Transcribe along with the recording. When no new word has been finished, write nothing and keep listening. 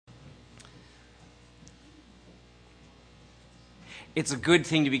It's a good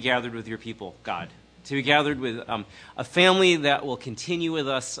thing to be gathered with your people, God, to be gathered with a family that will continue with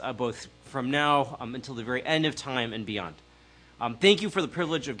us both from now until the very end of time and beyond. Thank you for the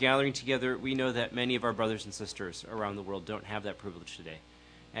privilege of gathering together. We know that many of our brothers and sisters around the world don't have that privilege today.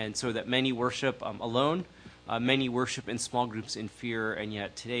 And so that many worship alone, many worship in small groups in fear, and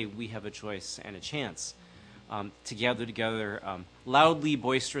yet today we have a choice and a chance to gather together loudly,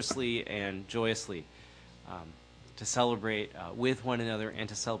 boisterously, and joyously to celebrate with one another and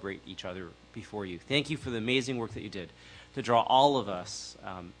to celebrate each other before you. Thank you for the amazing work that you did to draw all of us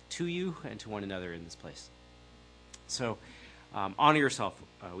to you and to one another in this place. So honor yourself,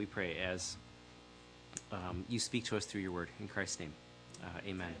 we pray, as you speak to us through your word. In Christ's name,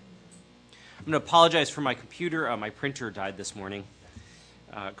 amen. I'm going to apologize for my computer. My printer died this morning,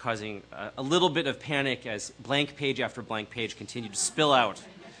 causing a little bit of panic as blank page after blank page continued to spill out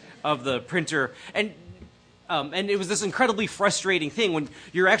of the printer. And it was this incredibly frustrating thing when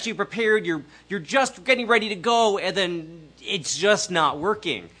you're actually prepared, you're just getting ready to go, and then it's just not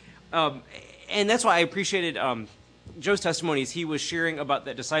working. And that's why I appreciated Joe's testimonies. He was sharing about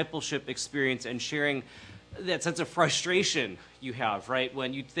that discipleship experience and sharing that sense of frustration you have, right?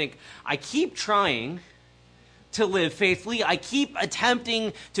 When you think, I keep trying to live faithfully. I keep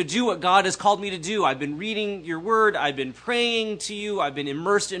attempting to do what God has called me to do. I've been reading your word. I've been praying to you. I've been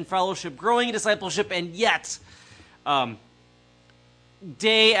immersed in fellowship, growing in discipleship, and yet,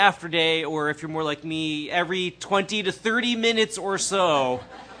 day after day, or if you're more like me, every 20 to 30 minutes or so,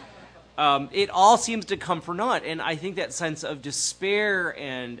 it all seems to come for naught. And I think that sense of despair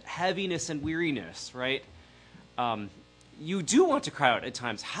and heaviness and weariness, right? You do want to cry out at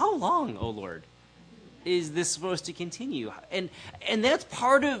times, how long, O Lord, is this supposed to continue? And that's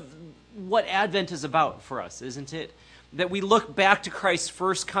part of what Advent is about for us, isn't it? That we look back to Christ's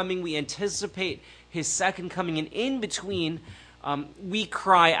first coming, we anticipate his second coming, and in between, we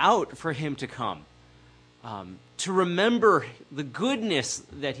cry out for him to come. To remember the goodness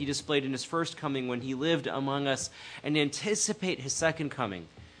that he displayed in his first coming when he lived among us, and anticipate his second coming,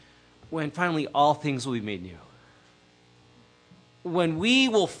 when finally all things will be made new. When we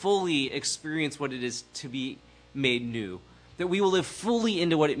will fully experience what it is to be made new, that we will live fully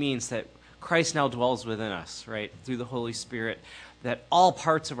into what it means that Christ now dwells within us, right, through the Holy Spirit, that all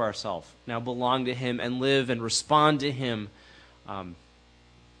parts of ourselves now belong to him and live and respond to him and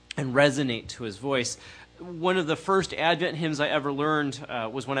resonate to his voice. One of the first Advent hymns I ever learned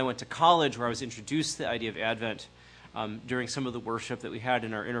was when I went to college, where I was introduced to the idea of Advent during some of the worship that we had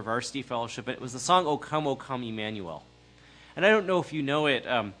in our InterVarsity fellowship, and it was the song, O Come, Emmanuel. And I don't know if you know it,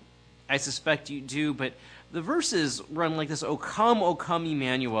 I suspect you do, but the verses run like this, O come,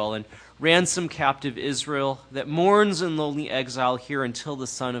 Emmanuel, and ransom captive Israel, that mourns in lonely exile here until the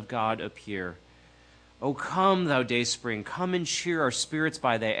Son of God appear. O come, thou dayspring, come and cheer our spirits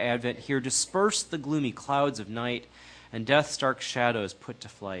by thy advent here, disperse the gloomy clouds of night, and death's dark shadows put to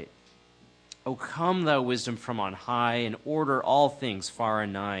flight. O come, thou wisdom from on high, and order all things far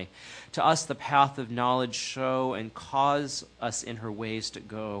and nigh. To us the path of knowledge show, and cause us in her ways to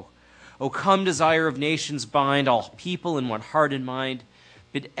go. O come, desire of nations, bind all people in one heart and mind.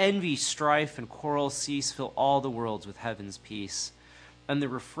 Bid envy, strife, and quarrel cease, fill all the worlds with heaven's peace. And the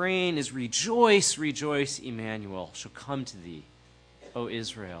refrain is, rejoice, rejoice, Emmanuel shall come to thee, O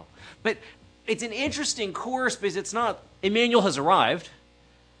Israel. But it's an interesting chorus because it's not, Emmanuel has arrived,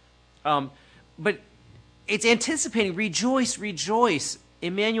 but it's anticipating, rejoice, rejoice,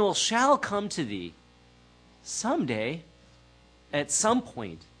 Emmanuel shall come to thee someday, at some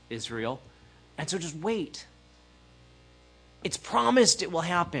point, Israel. And so just wait. It's promised it will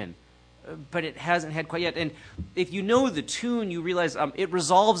happen, but it hasn't had quite yet. And if you know the tune, you realize it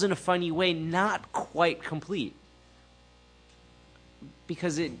resolves in a funny way, not quite complete,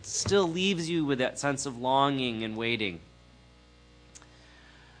 because it still leaves you with that sense of longing and waiting.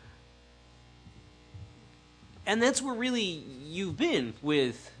 And that's where really you've been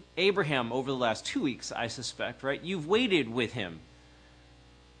with Abraham over the last 2 weeks, I suspect, right? You've waited with him.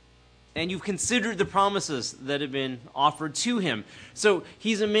 And you've considered the promises that have been offered to him. So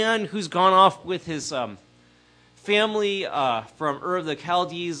he's a man who's gone off with his family from Ur of the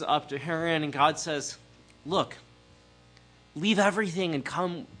Chaldees up to Haran, and God says, look, leave everything and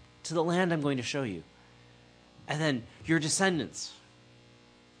come to the land I'm going to show you. And then your descendants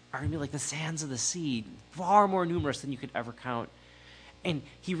are going to be like the sands of the sea, far more numerous than you could ever count. And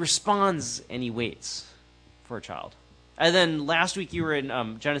he responds and he waits for a child. And then last week you were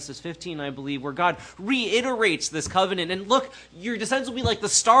in Genesis 15, I believe, where God reiterates this covenant. And look, your descendants will be like the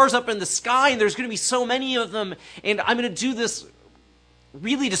stars up in the sky, and there's going to be so many of them. And I'm going to do this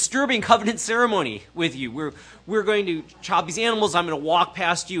really disturbing covenant ceremony with you. We're going to chop these animals. I'm going to walk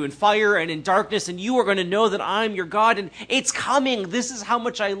past you in fire and in darkness, and you are going to know that I'm your God, and it's coming. This is how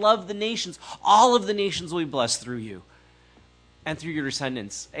much I love the nations. All of the nations will be blessed through you and through your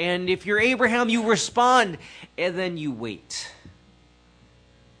descendants. And if you're Abraham, you respond, and then you wait.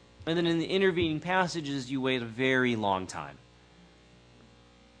 And then in the intervening passages, you wait a very long time.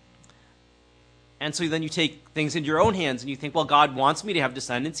 And so then you take things into your own hands and you think, well, God wants me to have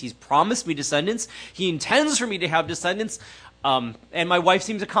descendants. He's promised me descendants. He intends for me to have descendants. And my wife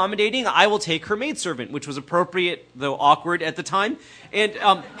seems accommodating. I will take her maidservant, which was appropriate, though awkward at the time, and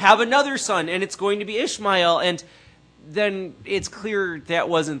have another son, and it's going to be Ishmael. And then it's clear that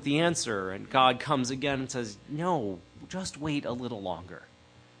wasn't the answer. And God comes again and says, no, just wait a little longer.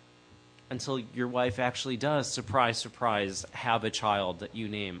 Until your wife actually does, surprise, surprise, have a child that you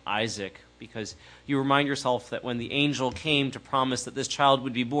name Isaac, because you remind yourself that when the angel came to promise that this child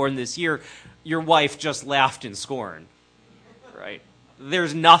would be born this year, your wife just laughed in scorn, right?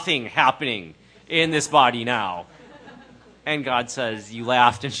 There's nothing happening in this body now. And God says, you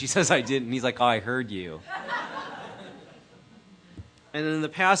laughed, and she says, I didn't. And he's like, oh, I heard you. And then in the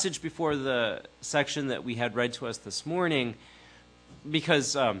passage before the section that we had read to us this morning,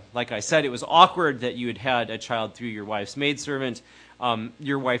 because, like I said, it was awkward that you had had a child through your wife's maidservant.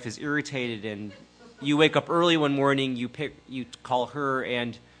 Your wife is irritated, and you wake up early one morning, you call her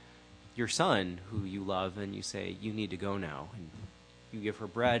and your son, who you love, and you say, you need to go now. And you give her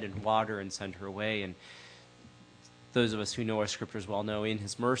bread and water and send her away. And those of us who know our scriptures well know, in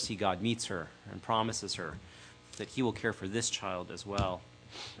his mercy, God meets her and promises her that he will care for this child as well.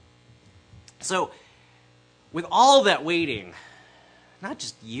 So, with all that waiting, not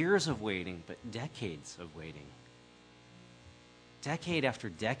just years of waiting, but decades of waiting. Decade after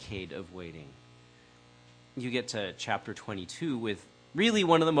decade of waiting. You get to chapter 22 with really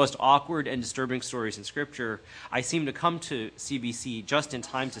one of the most awkward and disturbing stories in Scripture. I seem to come to CBC just in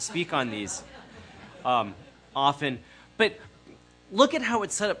time to speak on these often. But look at how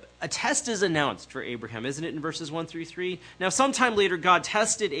it's set up. A test is announced for Abraham, isn't it, in verses 1 through 3? Now, sometime later, God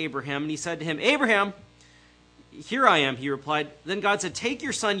tested Abraham, and he said to him, Abraham, here I am, he replied. Then God said, take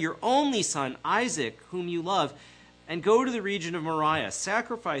your son, your only son, Isaac, whom you love, and go to the region of Moriah.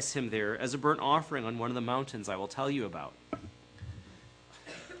 Sacrifice him there as a burnt offering on one of the mountains I will tell you about.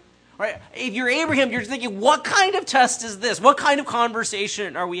 All right, if you're Abraham, you're thinking, what kind of test is this? What kind of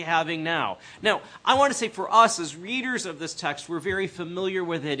conversation are we having now? Now, I want to say for us as readers of this text, we're very familiar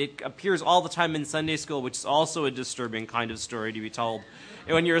with it. It appears all the time in Sunday school, which is also a disturbing kind of story to be told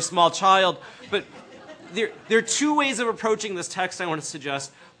when you're a small child. But there are two ways of approaching this text I want to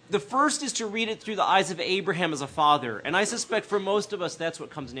suggest. The first is to read it through the eyes of Abraham as a father. And I suspect for most of us, that's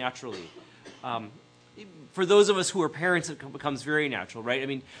what comes naturally. For those of us who are parents, it becomes very natural, right? I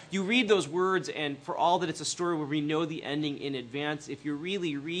mean, you read those words, and for all that it's a story where we know the ending in advance, if you're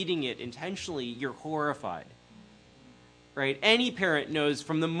really reading it intentionally, you're horrified, right? Any parent knows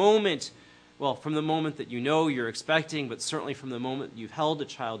from the moment that you know you're expecting, but certainly from the moment you've held a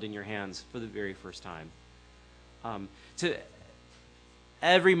child in your hands for the very first time. To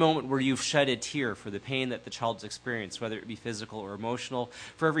every moment where you've shed a tear for the pain that the child's experienced, whether it be physical or emotional,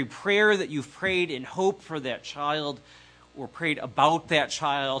 for every prayer that you've prayed in hope for that child or prayed about that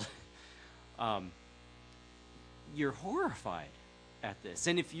child, you're horrified at this.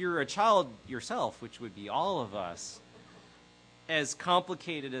 And if you're a child yourself, which would be all of us, as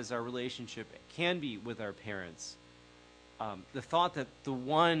complicated as our relationship can be with our parents, the thought that the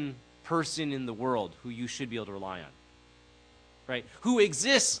one person in the world who you should be able to rely on, right, who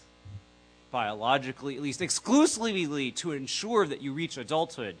exists biologically, at least exclusively to ensure that you reach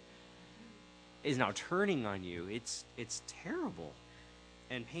adulthood, is now turning on you. It's terrible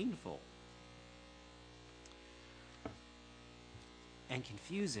and painful and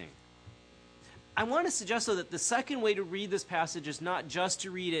confusing. I want to suggest, though, that the second way to read this passage is not just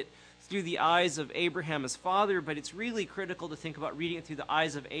to read it through the eyes of Abraham as father, but it's really critical to think about reading it through the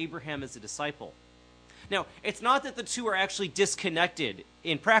eyes of Abraham as a disciple. Now, it's not that the two are actually disconnected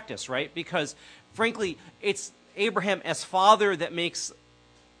in practice, right? Because, frankly, it's Abraham as father that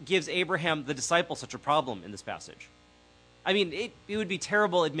gives Abraham the disciple such a problem in this passage. I mean, it would be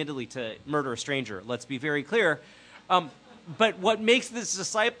terrible, admittedly, to murder a stranger. Let's be very clear. But what makes this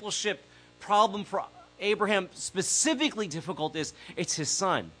discipleship problem for Abraham specifically difficult is it's his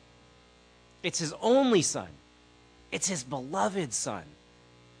son. It's his only son. It's his beloved son.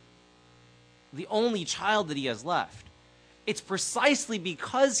 The only child that he has left. It's precisely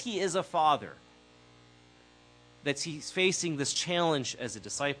because he is a father that he's facing this challenge as a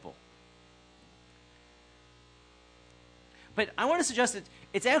disciple. But I want to suggest that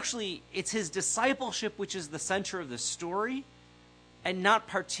it's his discipleship which is the center of the story, and not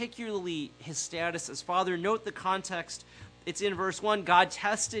particularly his status as father. Note the context. It's in verse 1. God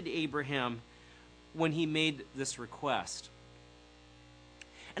tested Abraham when he made this request.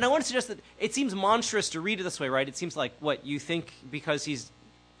 And I want to suggest that it seems monstrous to read it this way, right? It seems like, what, you think because he's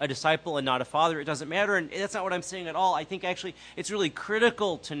a disciple and not a father, it doesn't matter, and that's not what I'm saying at all. I think actually it's really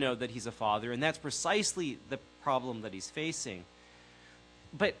critical to know that he's a father, and that's precisely the problem that he's facing.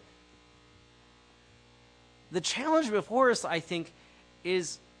 But the challenge before us, I think,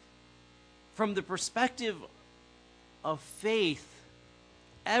 is from the perspective of faith,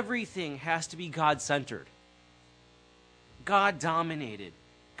 everything has to be God-centered, God-dominated,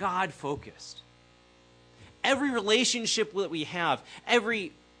 God-focused. Every relationship that we have,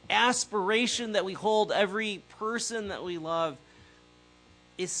 every aspiration that we hold, every person that we love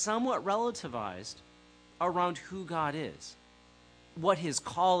is somewhat relativized around who God is, what his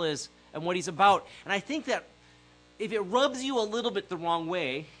call is, and what he's about. And I think that if it rubs you a little bit the wrong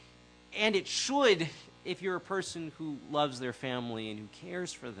way, and it should if you're a person who loves their family and who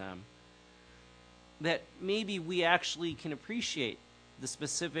cares for them, that maybe we actually can appreciate the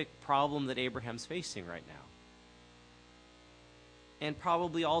specific problem that Abraham's facing right now. And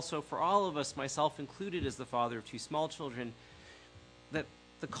probably also for all of us, myself included as the father of two small children, that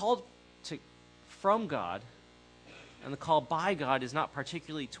the call from God and the call by God is not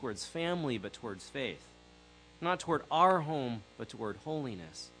particularly towards family, but towards faith. Not toward our home, but toward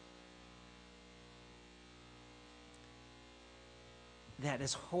holiness. That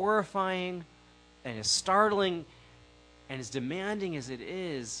as horrifying and as startling and as demanding as it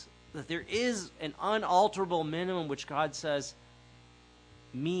is, that there is an unalterable minimum which God says,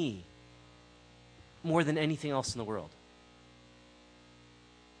 me, more than anything else in the world.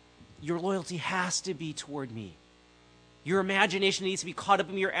 Your loyalty has to be toward me. Your imagination needs to be caught up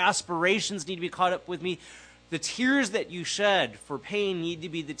in me. Your aspirations need to be caught up with me. The tears that you shed for pain need to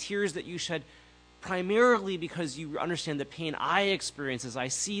be the tears that you shed primarily because you understand the pain I experience as I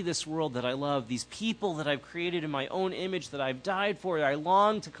see this world that I love, these people that I've created in my own image, that I've died for, that I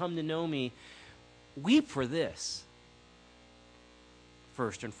long to come to know me. Weep for this,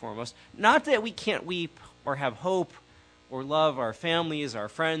 first and foremost. Not that we can't weep or have hope or love our families, our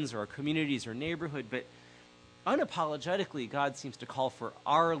friends, or our communities, or neighborhood, but unapologetically, God seems to call for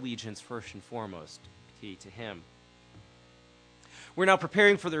our allegiance first and foremost to him. We're now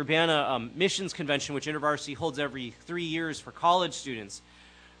preparing for the Urbana Missions Convention, which InterVarsity holds every 3 years for college students.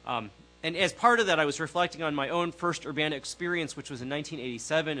 And as part of that, I was reflecting on my own first Urbana experience, which was in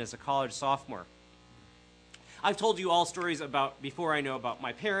 1987 as a college sophomore. I've told you all stories before I know about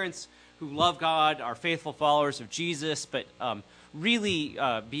my parents who love God, are faithful followers of Jesus, but really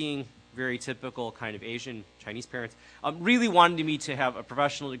being very typical kind of Asian Chinese parents, really wanted me to have a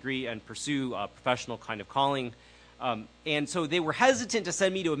professional degree and pursue a professional kind of calling. And so they were hesitant to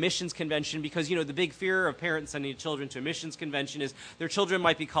send me to a missions convention because, the big fear of parents sending children to a missions convention is their children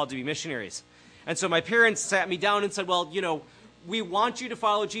might be called to be missionaries. And so my parents sat me down and said, well, we want you to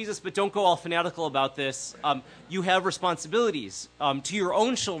follow Jesus, but don't go all fanatical about this. You have responsibilities to your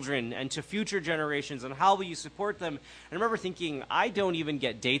own children and to future generations, and how will you support them? And I remember thinking, I don't even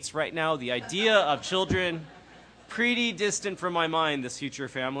get dates right now. The idea of children, pretty distant from my mind, this future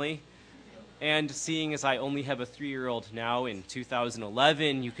family. And seeing as I only have a 3-year-old now in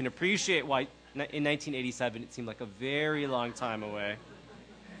 2011, you can appreciate why in 1987 it seemed like a very long time away.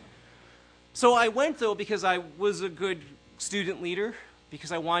 So I went, though, because I was a good student leader,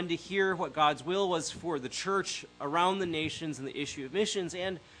 because I wanted to hear what God's will was for the church around the nations and the issue of missions,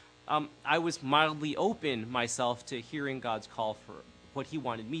 and I was mildly open myself to hearing God's call for what he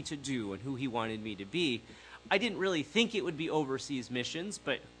wanted me to do and who he wanted me to be. I didn't really think it would be overseas missions,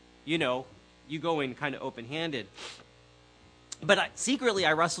 but, you go in kind of open-handed. But secretly,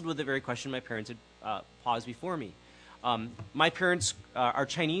 I wrestled with the very question my parents had posed before me. My parents are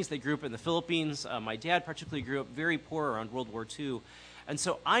Chinese. They grew up in the Philippines. My dad particularly grew up very poor around World War II. And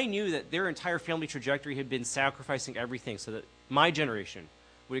so I knew that their entire family trajectory had been sacrificing everything so that my generation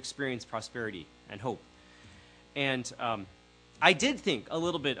would experience prosperity and hope. And I did think a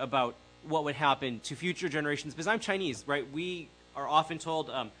little bit about what would happen to future generations, because I'm Chinese, right? We are often told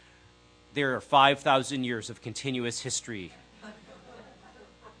there are 5,000 years of continuous history,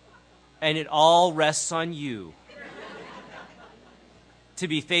 and it all rests on you to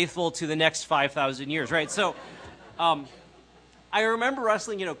be faithful to the next 5,000 years, right? So I remember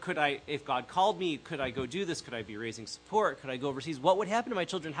wrestling, if God called me, could I go do this? Could I be raising support? Could I go overseas? What would happen to my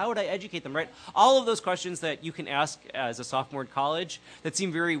children? How would I educate them, right? All of those questions that you can ask as a sophomore in college that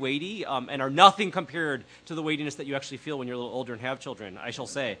seem very weighty and are nothing compared to the weightiness that you actually feel when you're a little older and have children, I shall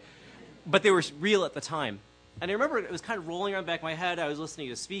say. But they were real at the time. And I remember it was kind of rolling around the back of my head. I was listening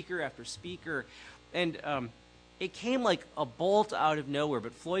to speaker after speaker, and it came like a bolt out of nowhere.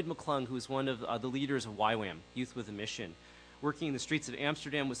 But Floyd McClung, who was one of the leaders of YWAM, Youth with a Mission, working in the streets of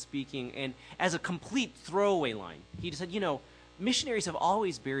Amsterdam, was speaking, and as a complete throwaway line, he just said, missionaries have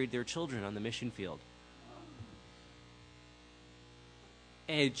always buried their children on the mission field.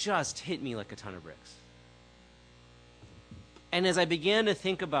 And it just hit me like a ton of bricks. And as I began to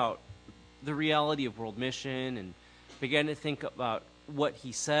think about the reality of world mission and began to think about what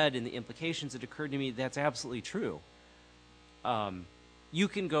he said and the implications, it occurred to me that's absolutely true. You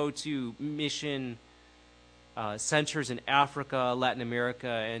can go to mission centers in Africa, Latin America,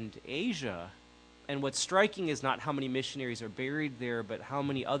 and Asia. And what's striking is not how many missionaries are buried there, but how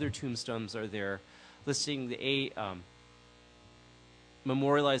many other tombstones are there listing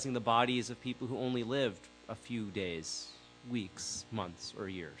memorializing the bodies of people who only lived a few days, weeks, months, or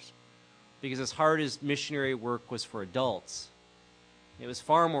years. Because as hard as missionary work was for adults, it was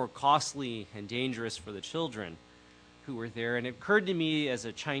far more costly and dangerous for the children who were there. And it occurred to me as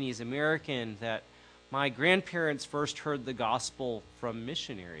a Chinese American that my grandparents first heard the gospel from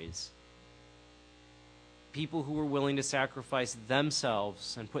missionaries, people who were willing to sacrifice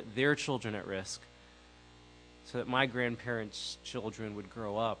themselves and put their children at risk so that my grandparents' children would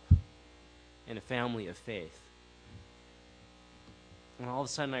grow up in a family of faith. And all of a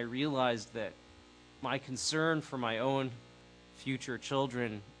sudden I realized that my concern for my own future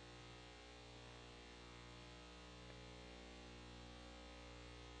children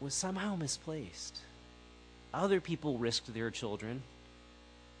was somehow misplaced. Other people risked their children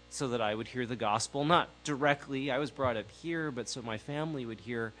so that I would hear the gospel, not directly. I was brought up here, but so my family would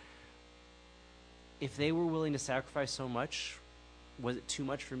hear. If they were willing to sacrifice so much, was it too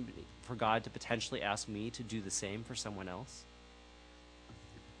much for God to potentially ask me to do the same for someone else?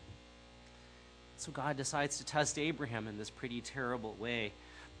 So God decides to test Abraham in this pretty terrible way.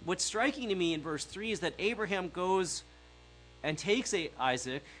 What's striking to me in verse 3 is that Abraham goes and takes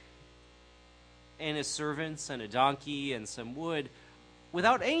Isaac and his servants and a donkey and some wood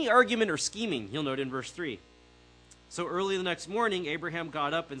without any argument or scheming, you'll note in verse 3. So early the next morning, Abraham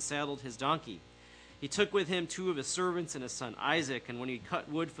got up and saddled his donkey. He took with him 2 of his servants and his son Isaac, and when he cut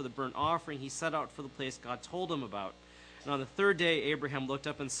wood for the burnt offering, he set out for the place God told him about. And on the 3rd day, Abraham looked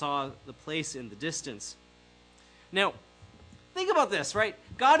up and saw the place in the distance. Now, think about this, right?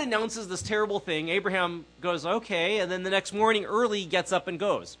 God announces this terrible thing. Abraham goes, okay, and then the next morning early gets up and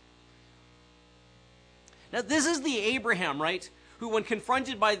goes. Now, this is the Abraham, right, who when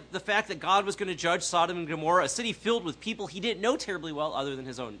confronted by the fact that God was going to judge Sodom and Gomorrah, a city filled with people he didn't know terribly well other than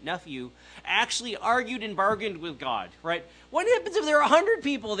his own nephew, actually argued and bargained with God, right? What happens if there are 100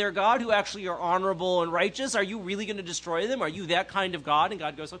 people there, God, who actually are honorable and righteous? Are you really going to destroy them? Are you that kind of God? And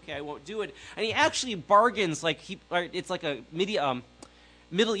God goes, okay, I won't do it. And he actually bargains it's like a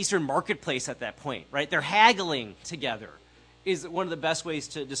Middle Eastern marketplace at that point, right? They're haggling together is one of the best ways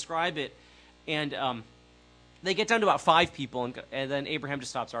to describe it. And they get down to about 5 people, and then Abraham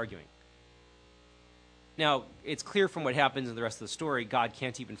just stops arguing. Now, it's clear from what happens in the rest of the story, God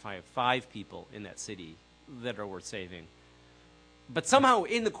can't even find 5 people in that city that are worth saving. But somehow,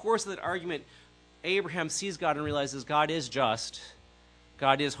 in the course of that argument, Abraham sees God and realizes God is just,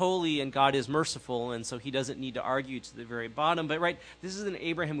 God is holy, and God is merciful, and so he doesn't need to argue to the very bottom. But, right, this is an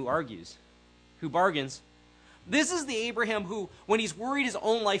Abraham who argues, who bargains. This is the Abraham who, when he's worried his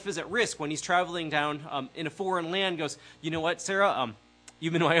own life is at risk, when he's traveling down in a foreign land, goes, you know what, Sarah,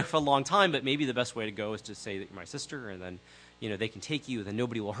 you've been away for a long time, but maybe the best way to go is to say that you're my sister, and then, they can take you, then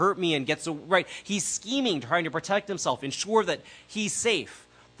nobody will hurt me, and gets so, right. He's scheming, trying to protect himself, ensure that he's safe,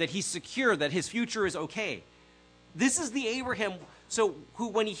 that he's secure, that his future is okay. This is the Abraham who,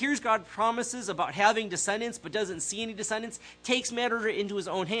 when he hears God promises about having descendants but doesn't see any descendants, takes matters into his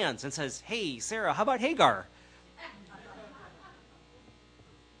own hands and says, hey, Sarah, how about Hagar?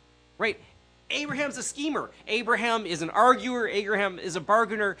 Right? Abraham's a schemer. Abraham is an arguer. Abraham is a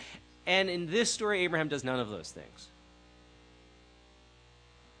bargainer. And in this story, Abraham does none of those things.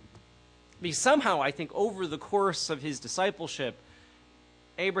 Because somehow, I think, over the course of his discipleship,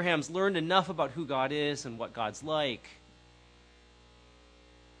 Abraham's learned enough about who God is and what God's like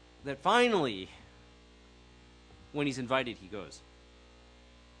that finally, when he's invited, he goes.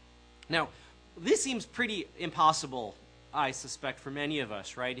 Now, this seems pretty impossible, I suspect, for many of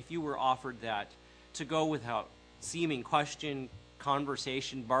us, right? If you were offered that, to go without seeming question,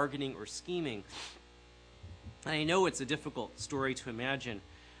 conversation, bargaining, or scheming. And I know it's a difficult story to imagine.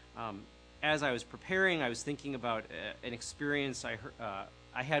 As I was preparing, I was thinking about an experience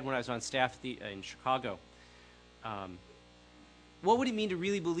I had when I was on staff in Chicago. What would it mean to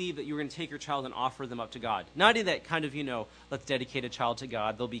really believe that you were going to take your child and offer them up to God? Not in that kind of, let's dedicate a child to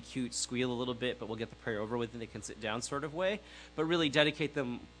God. They'll be cute, squeal a little bit, but we'll get the prayer over with and they can sit down sort of way. But really dedicate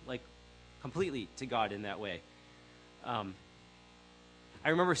them completely to God in that way. I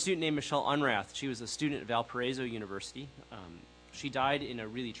remember a student named Michelle Unrath. She was a student at Valparaiso University. She died in a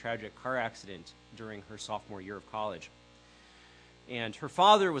really tragic car accident during her sophomore year of college. And her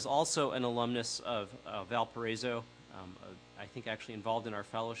father was also an alumnus of Valparaiso, I think actually involved in our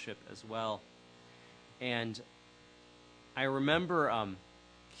fellowship as well. And I remember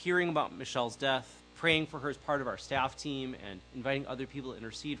hearing about Michelle's death, praying for her as part of our staff team, and inviting other people to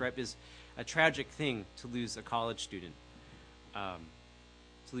intercede, right? Because a tragic thing to lose a college student,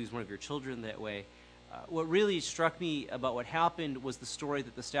 to lose one of your children that way. What really struck me about what happened was the story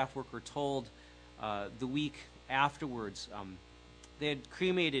that the staff worker told the week afterwards. They had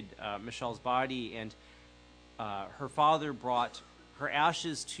cremated Michelle's body, and her father brought her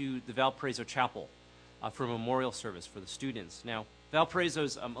ashes to the Valparaiso Chapel for a memorial service for the students. Now, Valparaiso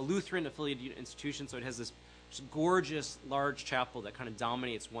is a Lutheran-affiliated institution, so it has this gorgeous, large chapel that kind of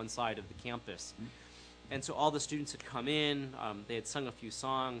dominates one side of the campus. And so all the students had come in, they had sung a few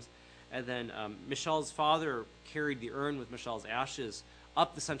songs, and then Michelle's father carried the urn with Michelle's ashes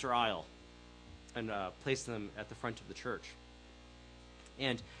up the center aisle and placed them at the front of the church.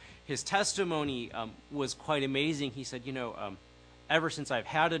 And his testimony was quite amazing. He said, ever since I've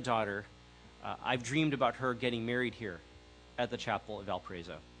had a daughter, I've dreamed about her getting married here at the chapel at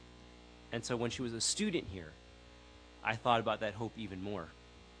Valparaiso. And so when she was a student here, I thought about that hope even more.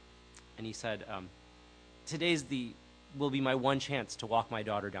 And he said, today's will be my one chance to walk my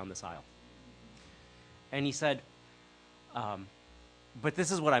daughter down this aisle. And he said, but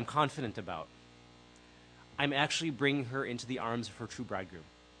this is what I'm confident about. I'm actually bringing her into the arms of her true bridegroom.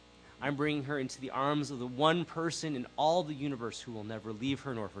 I'm bringing her into the arms of the one person in all the universe who will never leave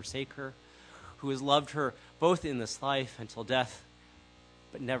her nor forsake her, who has loved her both in this life until death,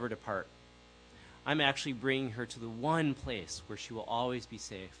 but never depart. I'm actually bringing her to the one place where she will always be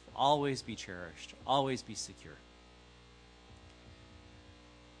safe, always be cherished, always be secure.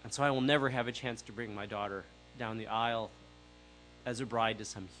 And so I will never have a chance to bring my daughter down the aisle as a bride to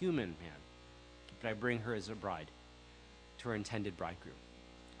some human man, but I bring her as a bride to her intended bridegroom,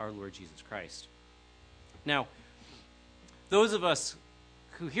 our Lord Jesus Christ. Now, those of us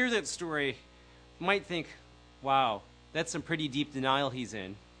who hear that story might think, wow, that's some pretty deep denial he's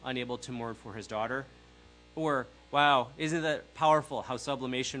in, unable to mourn for his daughter. Or, wow, isn't that powerful how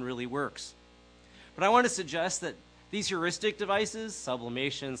sublimation really works? But I want to suggest that these heuristic devices,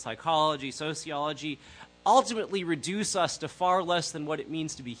 sublimation, psychology, sociology, ultimately reduce us to far less than what it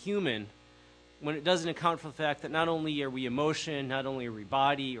means to be human when it doesn't account for the fact that not only are we emotion, not only are we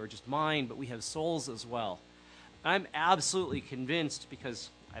body or just mind, but we have souls as well. I'm absolutely convinced, because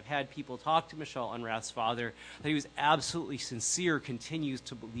I've had people talk to Michelle Unrath's father, that he was absolutely sincere, continues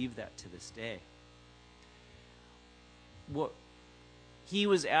to believe that to this day. What he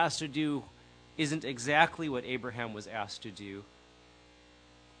was asked to do isn't exactly what Abraham was asked to do,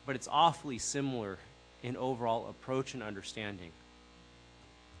 but it's awfully similar in overall approach and understanding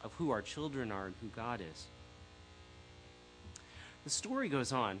of who our children are and who God is. The story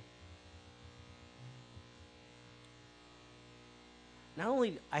goes on. Not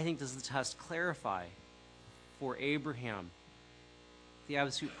only, I think, does the test clarify for Abraham the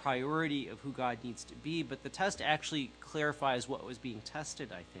absolute priority of who God needs to be, but the test actually clarifies what was being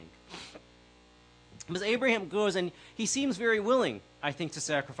tested, I think. Because Abraham goes, and he seems very willing, I think, to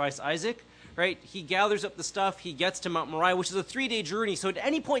sacrifice Isaac, right? He gathers up the stuff, he gets to Mount Moriah, which is a 3-day journey, so at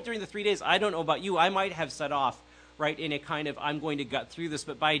any point during the 3 days, I don't know about you, I might have set off, right, in a kind of, I'm going to gut through this,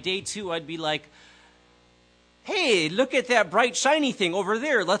 but by day 2, I'd be like, hey, look at that bright, shiny thing over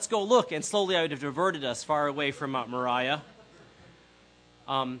there, let's go look, and slowly I would have diverted us far away from Mount Moriah.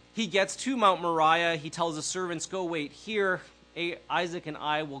 He gets to Mount Moriah, he tells the servants, go wait here, Isaac and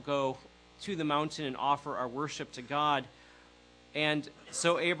I will go to the mountain and offer our worship to God. And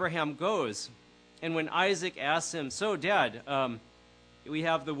so Abraham goes. And when Isaac asks him, so Dad, we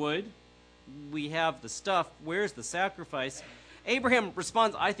have the wood, we have the stuff, where's the sacrifice? Abraham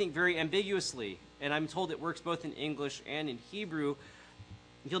responds, I think, very ambiguously. And I'm told it works both in English and in Hebrew.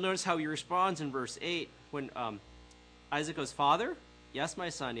 You'll notice how he responds in verse 8 when Isaac goes, Father? Yes, my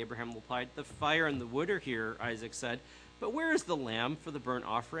son, Abraham replied. The fire and the wood are here, Isaac said. But where is the lamb for the burnt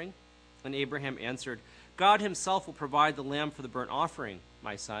offering? And Abraham answered, God himself will provide the lamb for the burnt offering,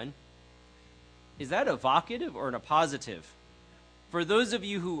 my son. Is that a vocative or a positive? For those of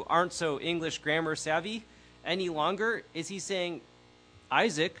you who aren't so English grammar savvy any longer, is he saying,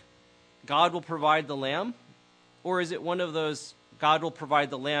 Isaac, God will provide the lamb? Or is it one of those, God will provide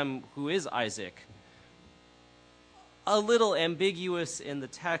the lamb who is Isaac? A little ambiguous in the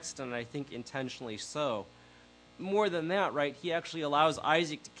text, and I think intentionally so. More than that, right, he actually allows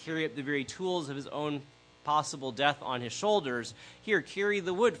Isaac to carry up the very tools of his own possible death on his shoulders. Here, carry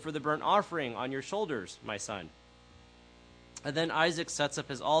the wood for the burnt offering on your shoulders, my son. And then Isaac sets up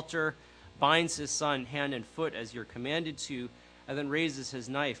his altar, binds his son hand and foot as you're commanded to, and then raises his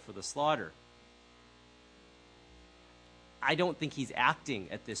knife for the slaughter. I don't think he's acting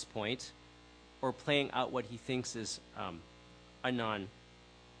at this point or playing out what he thinks is a non-starter.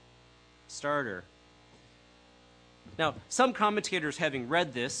 Now, some commentators, having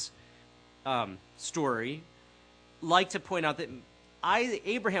read this story, like to point out that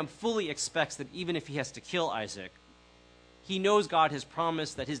Abraham fully expects that even if he has to kill Isaac, he knows God has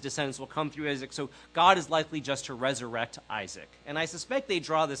promised that his descendants will come through Isaac, so God is likely just to resurrect Isaac. And I suspect they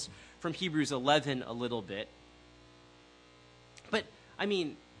draw this from Hebrews 11 a little bit. But, I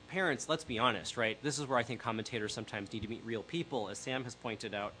mean, parents, let's be honest, right? This is where I think commentators sometimes need to meet real people, as Sam has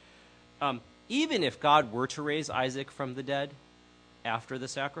pointed out. Even if God were to raise Isaac from the dead after the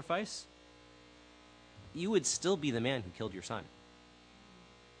sacrifice, you would still be the man who killed your son.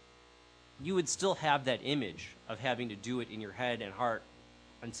 You would still have that image of having to do it in your head and heart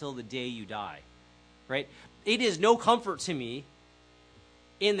until the day you die, right? It is no comfort to me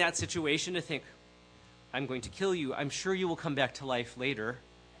in that situation to think, I'm going to kill you. I'm sure you will come back to life later.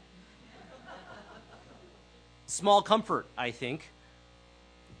 Small comfort, I think.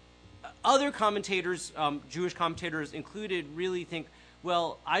 Other commentators, Jewish commentators included, really think,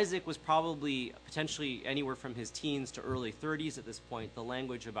 well, Isaac was probably potentially anywhere from his teens to early 30s at this point. The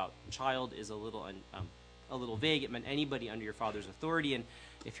language about child is a little vague. It meant anybody under your father's authority. And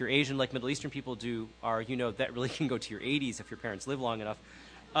if you're Asian, like Middle Eastern people that really can go to your 80s if your parents live long enough.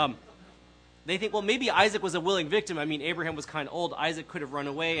 They think, well, maybe Isaac was a willing victim. I mean, Abraham was kind of old. Isaac could have run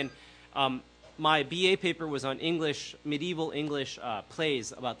away. And my BA paper was on medieval English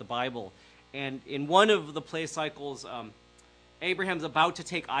plays about the Bible. And in one of the play cycles, Abraham's about to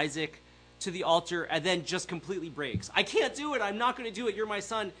take Isaac to the altar and then just completely breaks. I can't do it. I'm not going to do it. You're my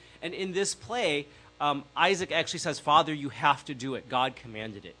son. And in this play, Isaac actually says, Father, you have to do it. God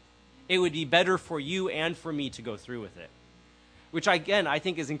commanded it. It would be better for you and for me to go through with it. Which, again, I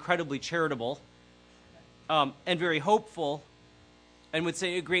think is incredibly charitable and very hopeful and would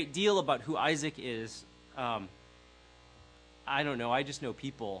say a great deal about who Isaac is. I don't know. I just know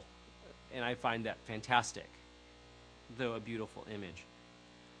people, and I find that fantastic, though a beautiful image.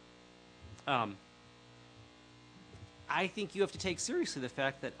 I think you have to take seriously the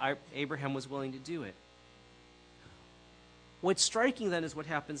fact that Abraham was willing to do it. What's striking then is what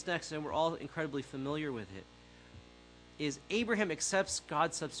happens next, and we're all incredibly familiar with it, is Abraham accepts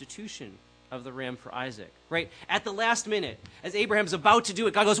God's substitution of the ram for Isaac, right? At the last minute, as Abraham's about to do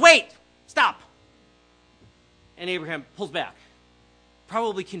it, God goes, wait, stop. And Abraham pulls back,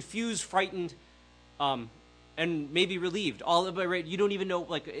 probably confused, frightened, and maybe relieved. Right? You don't even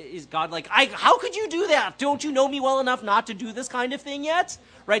know, is God like, how could you do that? Don't you know me well enough not to do this kind of thing yet?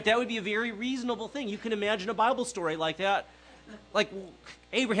 Right? That would be a very reasonable thing. You can imagine a Bible story like that. Like,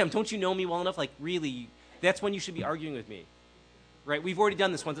 Abraham, don't you know me well enough? Like, really, that's when you should be arguing with me. Right? We've already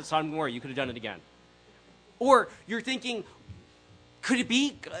done this once at Sodom and Gomorrah. You could have done it again. Or you're thinking, could it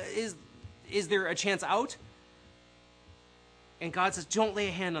be? Is there a chance out? And God says, don't lay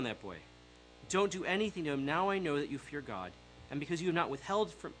a hand on that boy. Don't do anything to him. Now I know that you fear God. And because you have not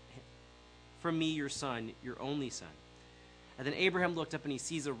withheld from me your son, your only son. And then Abraham looked up and he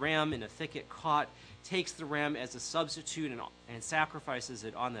sees a ram in a thicket caught, takes the ram as a substitute and sacrifices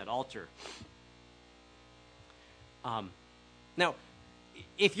it on that altar. Now,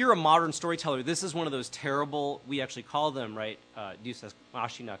 if you're a modern storyteller, this is one of those terrible, we actually call them, right, Deus ex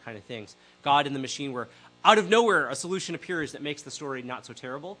machina kind of things, God in the machine, where out of nowhere a solution appears that makes the story not so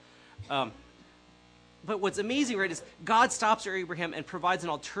terrible. But what's amazing, right, is God stops Abraham and provides an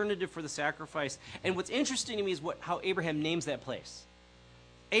alternative for the sacrifice. And what's interesting to me is how Abraham names that place.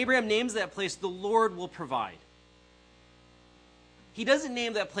 Abraham names that place, the Lord will provide. He doesn't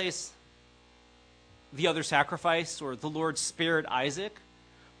name that place the other sacrifice or the Lord spared Isaac.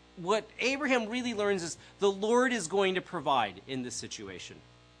 What Abraham really learns is the Lord is going to provide in this situation.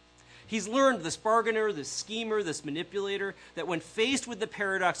 He's learned, this bargainer, this schemer, this manipulator, that when faced with the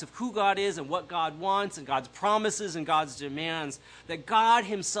paradox of who God is and what God wants and God's promises and God's demands, that God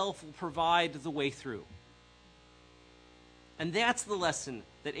himself will provide the way through. And that's the lesson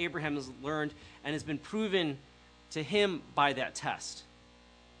that Abraham has learned and has been proven to him by that test.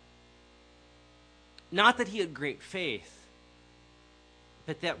 Not that he had great faith,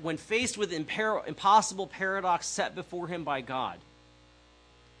 but that when faced with impossible paradox set before him by God,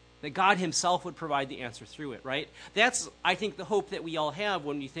 that God himself would provide the answer through it, right? That's, I think, the hope that we all have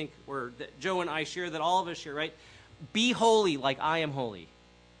when we think, or that Joe and I share, that all of us share, right? Be holy like I am holy.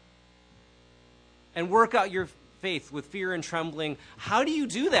 And work out your faith with fear and trembling. How do you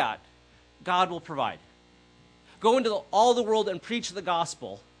do that? God will provide. Go into all the world and preach the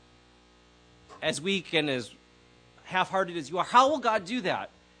gospel, as weak and as half-hearted as you are. How will God do that?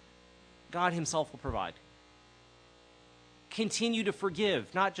 God himself will provide. Continue to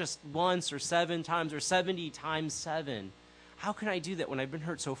forgive, not just once or 7 times or 70 times 7. How can I do that when I've been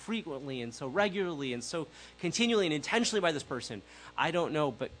hurt so frequently and so regularly and so continually and intentionally by this person? I don't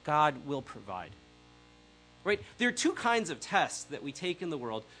know, but God will provide. Right? There are 2 kinds of tests that we take in the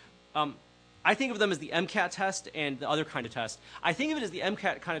world. I think of them as the MCAT test and the other kind of test. I think of it as the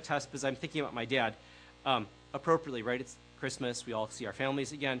MCAT kind of test because I'm thinking about my dad appropriately, right? It's Christmas. We all see our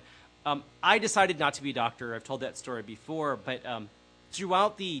families again. I decided not to be a doctor. I've told that story before. But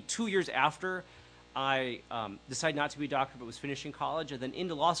throughout the 2 years after I decided not to be a doctor but was finishing college and then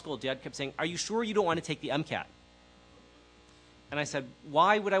into law school, Dad kept saying, "Are you sure you don't want to take the MCAT?" And I said,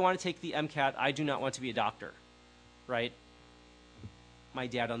 "Why would I want to take the MCAT? I do not want to be a doctor," right? My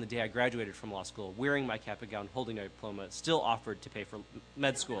dad, on the day I graduated from law school, wearing my cap and gown, holding a diploma, still offered to pay for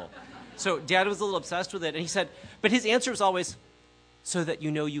med school. So Dad was a little obsessed with it, and he said, but his answer was always, "So that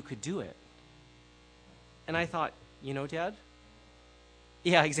you know you could do it." And I thought, Dad?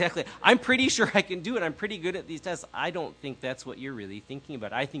 Yeah, exactly. I'm pretty sure I can do it. I'm pretty good at these tests. I don't think that's what you're really thinking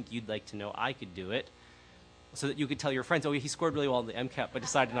about. I think you'd like to know I could do it so that you could tell your friends, "Oh, he scored really well in the MCAT, but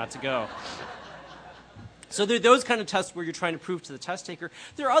decided not to go." So there are those kind of tests where you're trying to prove to the test taker.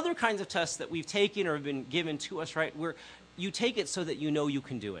 There are other kinds of tests that we've taken or have been given to us, right, where you take it so that you know you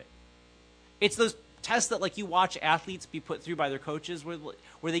can do it. It's those tests that, like, you watch athletes be put through by their coaches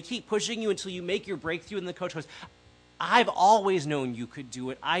where they keep pushing you until you make your breakthrough, and the coach goes, "I've always known you could do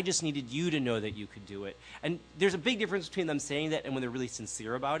it. I just needed you to know that you could do it." And there's a big difference between them saying that and when they're really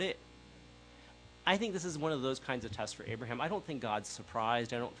sincere about it. I think this is one of those kinds of tests for Abraham. I don't think God's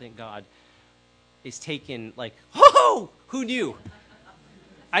surprised. I don't think God is taken like, "Ho-ho! Who knew?"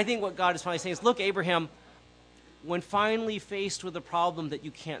 I think what God is finally saying is, "Look, Abraham, when finally faced with a problem that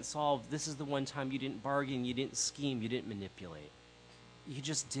you can't solve, this is the one time you didn't bargain, you didn't scheme, you didn't manipulate. You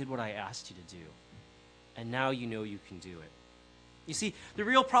just did what I asked you to do. And now you know you can do it." You see, the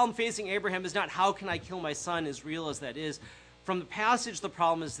real problem facing Abraham is not how can I kill my son, as real as that is. From the passage, the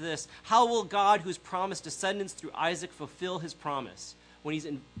problem is this: how will God, who's promised descendants through Isaac, fulfill his promise when he's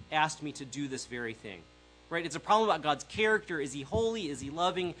asked me to do this very thing? Right? It's a problem about God's character. Is he holy? Is he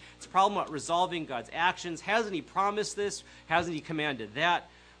loving? It's a problem about resolving God's actions. Hasn't he promised this? Hasn't he commanded that?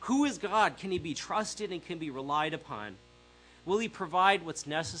 Who is God? Can he be trusted and can be relied upon? Will he provide what's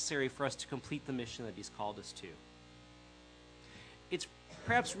necessary for us to complete the mission that he's called us to? It's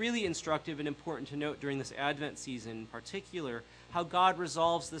perhaps really instructive and important to note during this Advent season in particular how God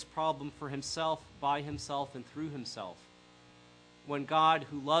resolves this problem for himself, by himself, and through himself. When God,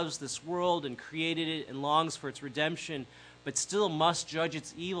 who loves this world and created it and longs for its redemption, but still must judge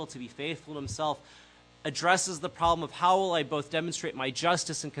its evil to be faithful to himself, addresses the problem of how will I both demonstrate my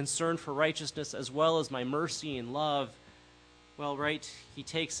justice and concern for righteousness as well as my mercy and love. Well, right, he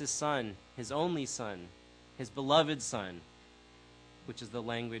takes his son, his only son, his beloved son, which is the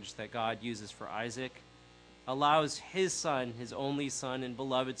language that God uses for Isaac, allows his son, his only son and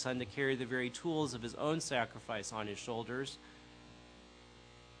beloved son, to carry the very tools of his own sacrifice on his shoulders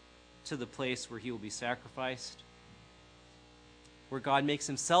to the place where he will be sacrificed, where God makes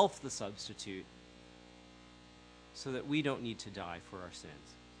himself the substitute so that we don't need to die for our sins,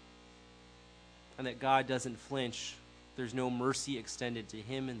 and that God doesn't flinch. There's no mercy extended to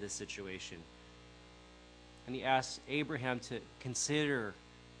him in this situation. And he asks Abraham to consider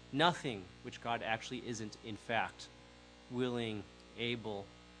nothing which God actually isn't, in fact, willing, able,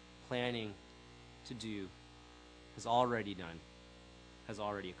 planning to do, has already done, has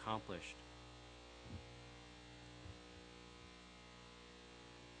already accomplished.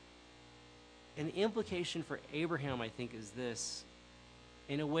 And the implication for Abraham, I think, is this: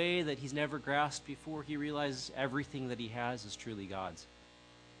 in a way that he's never grasped before, he realizes everything that he has is truly God's.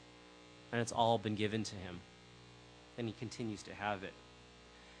 And it's all been given to him. And he continues to have it.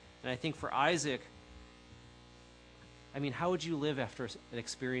 And I think for Isaac, how would you live after an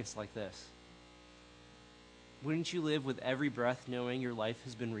experience like this? Wouldn't you live with every breath knowing your life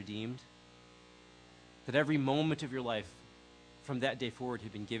has been redeemed? That every moment of your life from that day forward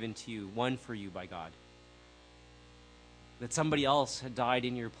had been given to you, won for you by God. That somebody else had died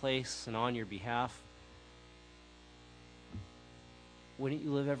in your place and on your behalf. Wouldn't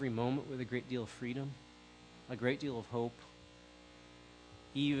you live every moment with a great deal of freedom, a great deal of hope?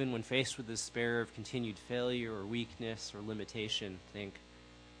 Even when faced with the despair of continued failure or weakness or limitation, think,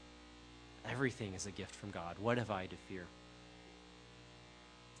 everything is a gift from God. What have I to fear?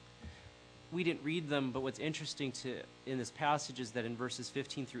 We didn't read them, but what's interesting in this passage is that in verses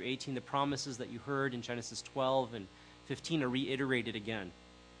 15 through 18, the promises that you heard in Genesis 12 and 15 are reiterated again.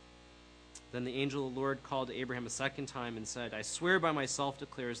 Then the angel of the Lord called to Abraham a second time and said, I swear by myself,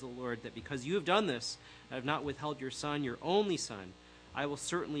 declares the Lord, that because you have done this, and have not withheld your son, your only son, I will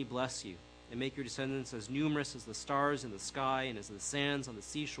certainly bless you, and make your descendants as numerous as the stars in the sky and as the sands on the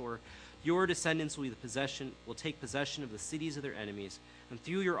seashore. Your descendants will take possession of the cities of their enemies, and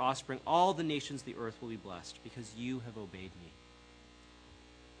through your offspring all the nations of the earth will be blessed, because you have obeyed me.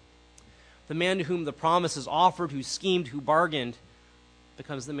 The man to whom the promise is offered, who schemed, who bargained,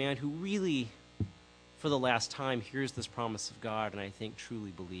 becomes the man who really, for the last time, hears this promise of God and I think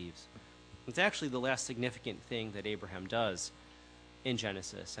truly believes. It's actually the last significant thing that Abraham does in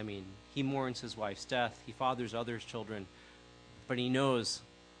Genesis. I mean, he mourns his wife's death, he fathers others' children, but he knows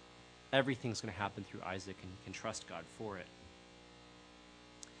everything's going to happen through Isaac and he can trust God for it.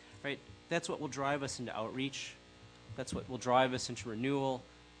 Right? That's what will drive us into outreach. That's what will drive us into renewal.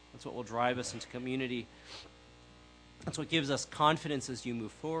 That's what will drive us into community. That's what gives us confidence as you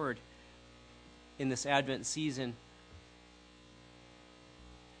move forward in this Advent season.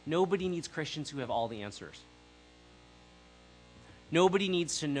 Nobody needs Christians who have all the answers. Nobody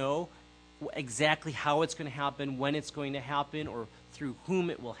needs to know exactly how it's going to happen, when it's going to happen, or through whom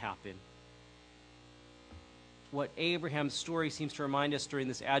it will happen. What Abraham's story seems to remind us during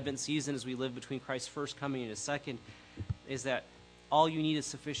this Advent season as we live between Christ's first coming and his second is that all you need is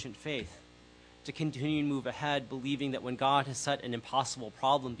sufficient faith to continue to move ahead, believing that when God has set an impossible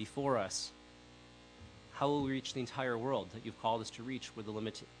problem before us, how will we reach the entire world that you've called us to reach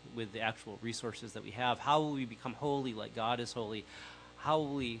with the actual resources that we have? How will we become holy like God is holy? How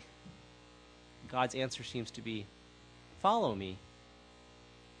will we? God's answer seems to be, follow me.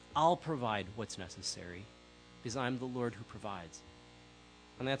 I'll provide what's necessary because I'm the Lord who provides.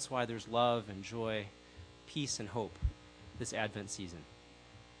 And that's why there's love and joy, peace and hope this Advent season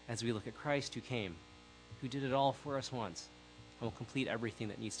as we look at Christ who came, who did it all for us once, and will complete everything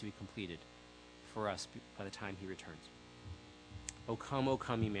that needs to be completed for us by the time he returns. O come,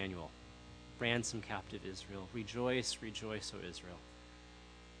 Emmanuel, ransom captive Israel. Rejoice, rejoice, O Israel.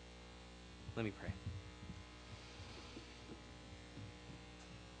 Let me pray.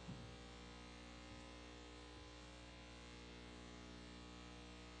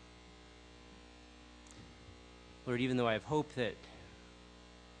 Lord, even though I have hope that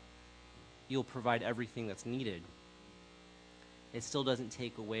you'll provide everything that's needed, it still doesn't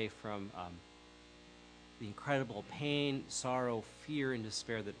take away from the incredible pain, sorrow, fear, and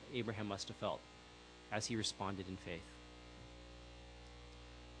despair that Abraham must have felt as he responded in faith.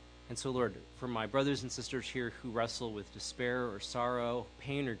 And so, Lord, for my brothers and sisters here who wrestle with despair or sorrow,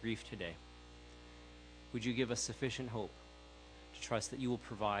 pain or grief today, would you give us sufficient hope to trust that you will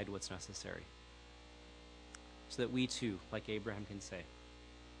provide what's necessary so that we too, like Abraham, can say,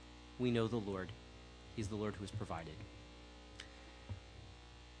 we know the Lord. He's the Lord who has provided.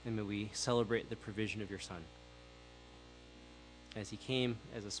 And may we celebrate the provision of your Son. As he came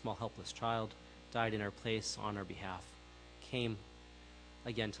as a small helpless child, died in our place on our behalf, came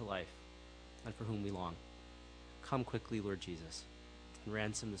again to life, and for whom we long. Come quickly, Lord Jesus, and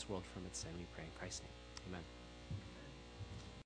ransom this world from its sin, we pray in Christ's name. Amen.